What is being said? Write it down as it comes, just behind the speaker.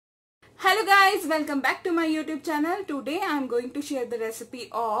Hello guys, welcome back to my YouTube channel. Today I am going to share the recipe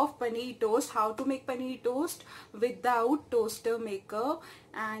of paneer toast. How to make paneer toast without toaster maker,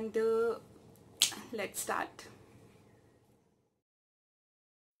 and let's start.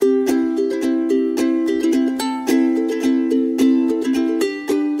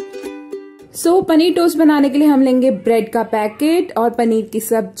 Paneer toast बनाने के लिए हम लेंगे bread का packet और पनीर की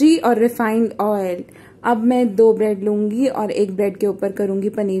सब्जी और रिफाइंड ऑयल। अब मैं 2 ब्रेड लूंगी और एक ब्रेड के ऊपर करूंगी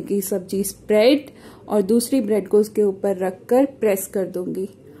पनीर की सब्जी स्प्रेड और दूसरी ब्रेड को उसके ऊपर रखकर प्रेस कर दूंगी।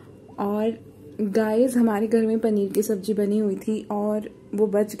 और गाइस, हमारे घर में पनीर की सब्जी बनी हुई थी और वो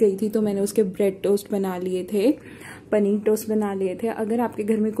बच गई थी, तो मैंने उसके ब्रेड टोस्ट बना लिए थे, पनीर टोस्ट बना लिए थे। अगर आपके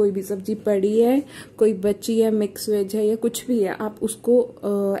घर में कोई भी सब्जी पड़ी है, कोई बची है, मिक्स वेज है या कुछ भी है, आप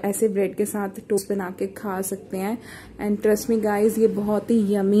उसको ऐसे ब्रेड के साथ टोस्ट बना के खा सकते हैं। एंड ट्रस्ट मी गाइस, ये बहुत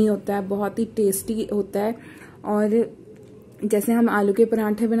ही यमी होता है, बहुत ही टेस्टी होता है। और जैसे हम आलू के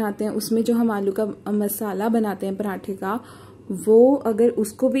पराठे बनाते हैं, उसमें जो हम आलू का मसाला बनाते हैं पराठे का, वो अगर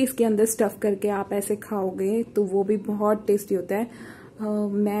उसको भी इसके अंदर स्टफ करके आप ऐसे खाओगे तो वो भी बहुत टेस्टी होता है।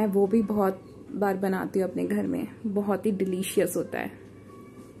 मैं वो भी बहुत बार बनाती हूँ अपने घर में, बहुत ही डिलीशियस होता है।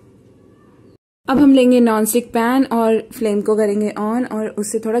 अब हम लेंगे नॉन स्टिक पैन और फ्लेम को करेंगे ऑन और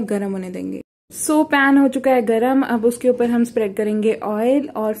उससे थोड़ा गर्म होने देंगे। पैन हो चुका है गर्म। अब उसके ऊपर हम स्प्रेड करेंगे ऑयल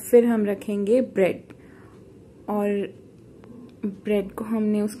और फिर हम रखेंगे ब्रेड, और ब्रेड को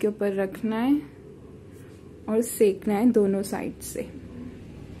हमने उसके ऊपर रखना है और सेकना है दोनों साइड से।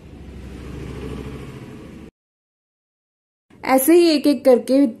 ऐसे ही एक एक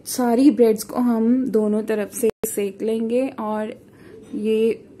करके सारी ब्रेड्स को हम दोनों तरफ से सेक लेंगे, और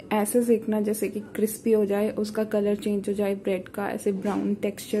ये ऐसे सेकना जैसे कि क्रिस्पी हो जाए, उसका कलर चेंज हो जाए, ब्रेड का ऐसे ब्राउन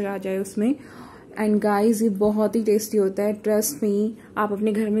टेक्सचर आ जाए उसमें। एंड गाइस, ये बहुत ही टेस्टी होता है, ट्रस्ट मी। आप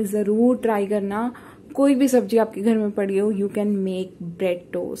अपने घर में जरूर ट्राई करना। कोई भी सब्जी आपके घर में पड़ी हो, you can make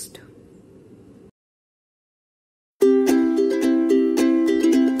bread toast.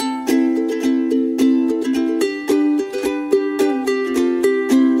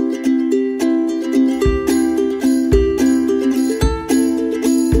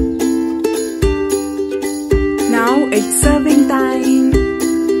 It's serving time.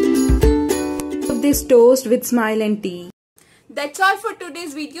 This toast with smile and tea. That's all for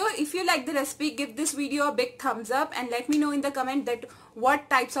today's video. If you like the recipe, give this video a big thumbs up and let me know in the comment that what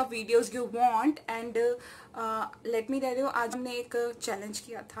types of videos you want. And let me tell you, आज हमने एक challenge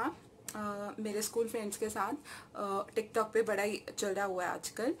किया था मेरे school friends के साथ। TikTok पे बड़ा ही चल रहा हुआ है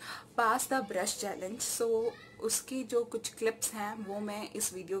आजकल, पास द ब्रश चैलेंज। सो उसकी जो कुछ क्लिप्स हैं वो मैं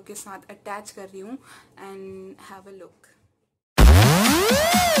इस वीडियो के साथ अटैच कर रही हूँ, and have a look.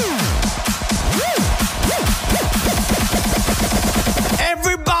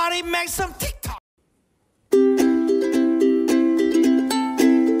 Everybody make some TikTok.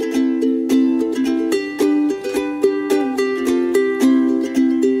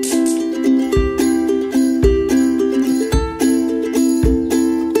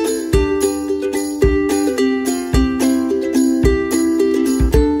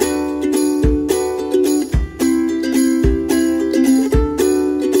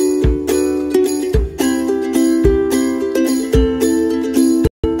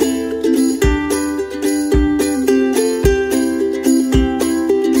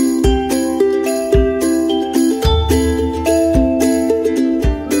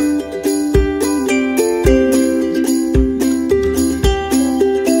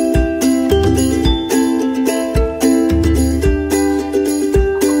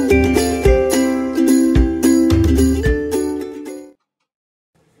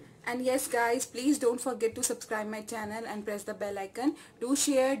 And yes guys, please don't forget to subscribe my channel and press the bell icon. Do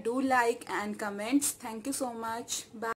share, do like and comments. Thank you so much. Bye.